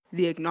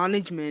the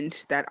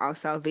acknowledgement that our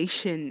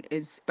salvation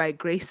is by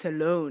grace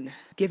alone,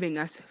 giving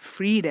us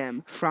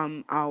freedom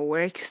from our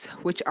works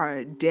which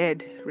are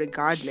dead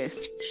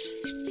regardless.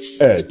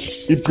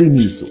 Edge,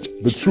 iqiniso,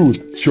 the truth,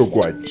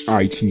 Chokwadi,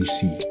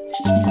 ITC.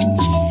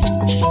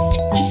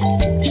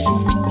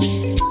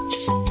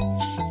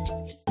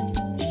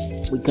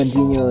 We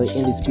continue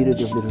in the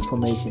spirit of the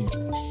Reformation,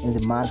 in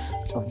the month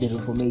of the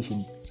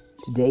Reformation.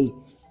 Today,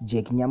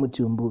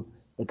 Nyamutumbu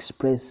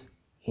express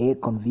her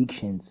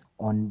convictions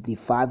on the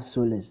 5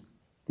 solas,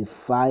 the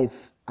 5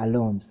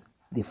 alones,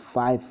 the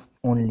 5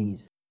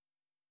 onlys.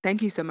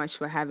 Thank you so much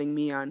for having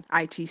me on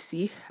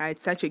ITC.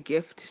 It's such a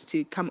gift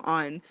to come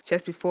on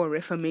just before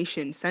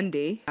Reformation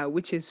Sunday,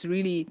 which is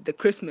really the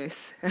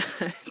Christmas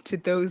to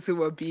those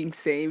who are being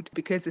saved,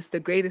 because it's the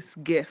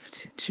greatest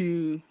gift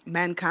to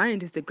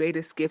mankind, it's the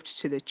greatest gift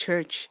to the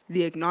church.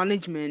 The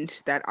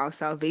acknowledgement that our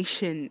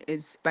salvation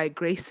is by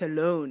grace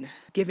alone,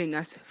 giving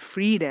us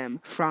freedom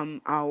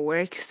from our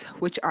works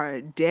which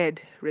are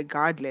dead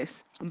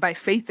regardless, by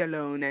faith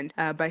alone, and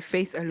by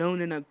faith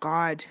alone in a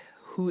God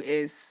who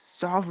is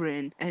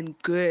sovereign and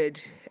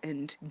good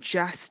and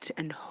just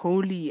and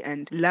holy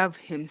and love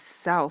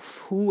himself.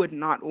 Who would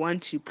not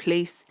want to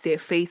place their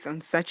faith on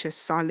such a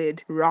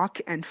solid rock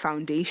and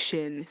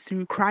foundation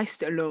through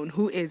Christ alone,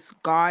 who is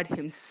God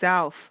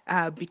himself,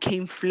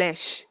 became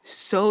flesh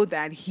so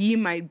that he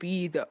might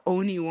be the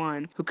only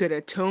one who could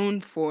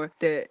atone for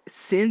the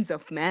sins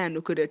of man,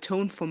 who could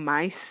atone for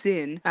my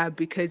sin,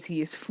 because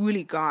he is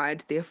fully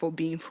God, therefore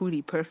being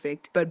fully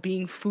perfect, but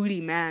being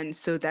fully man,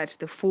 so that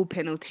the full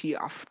penalty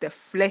of the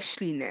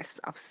fleshliness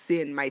of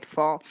sin might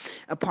fall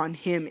upon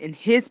him in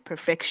his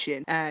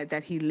perfection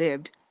that he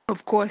lived.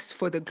 Of course,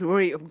 for the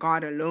glory of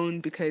God alone,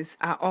 because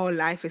all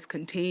life is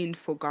contained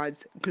for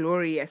God's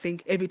glory. I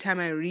think every time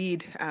I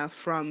read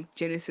from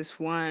Genesis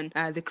 1,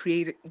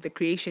 the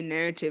creation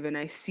narrative, and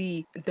I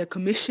see the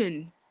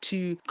commission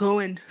to go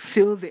and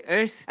fill the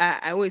earth,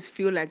 I always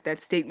feel like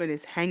that statement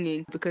is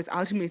hanging, because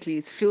ultimately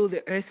it's fill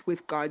the earth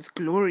with God's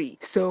glory.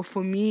 So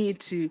for me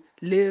to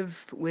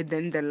live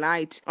within the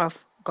light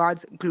of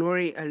God's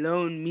glory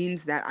alone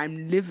means that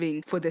I'm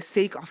living for the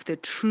sake of the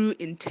true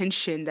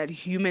intention that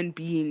human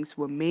beings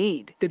were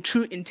made. The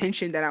true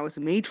intention that I was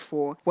made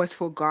for was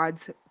for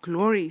God's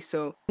glory.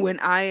 So when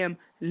I am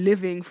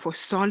living for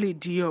soli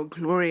Deo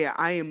Gloria,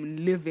 I am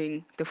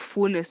living the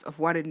fullness of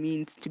what it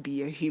means to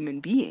be a human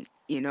being.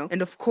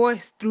 And of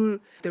course, through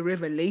the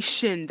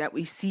revelation that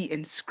we see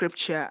in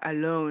scripture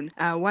alone,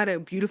 what a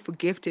beautiful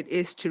gift it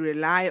is to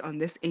rely on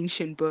this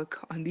ancient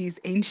book, on these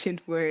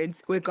ancient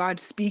words where God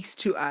speaks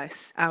to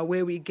us,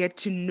 where we get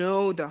to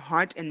know the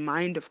heart and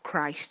mind of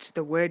Christ,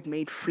 the word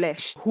made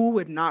flesh. Who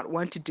would not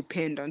want to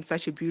depend on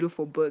such a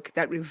beautiful book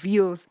that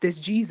reveals this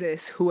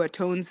Jesus who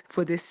atones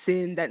for this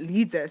sin, that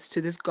leads us to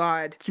this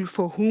God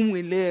for whom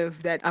we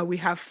live, that we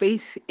have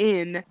faith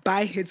in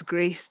by his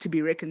grace to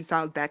be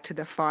reconciled back to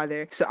the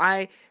Father. So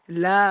I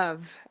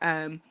love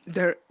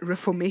the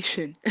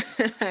Reformation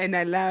and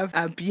I love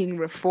being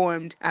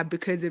reformed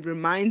because it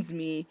reminds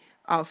me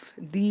of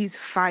these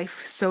 5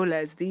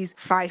 solas, these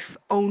 5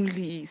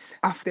 onlys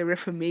of the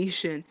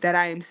Reformation, that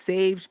I am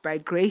saved by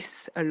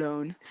grace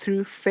alone,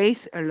 through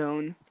faith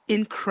alone,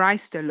 in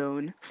Christ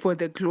alone, for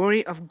the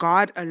glory of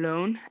God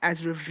alone,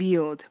 as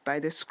revealed by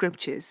the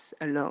scriptures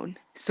alone.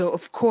 So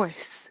of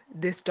course,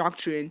 this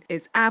doctrine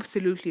is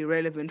absolutely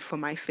relevant for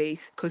my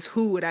faith, because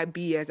who would I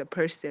be as a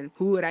person?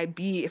 Who would I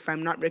be if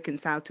I'm not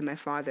reconciled to my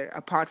Father,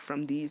 apart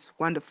from these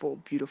wonderful,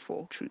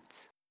 beautiful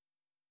truths?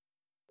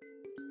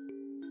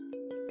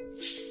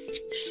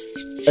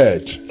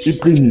 Edge,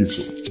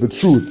 iqiniso, the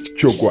truth,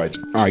 Chokwadi,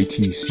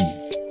 ITC.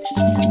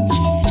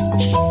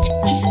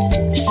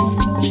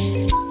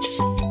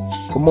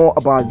 For more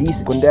about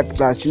this, contact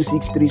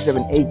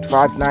 +26378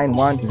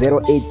 591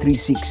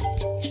 0836.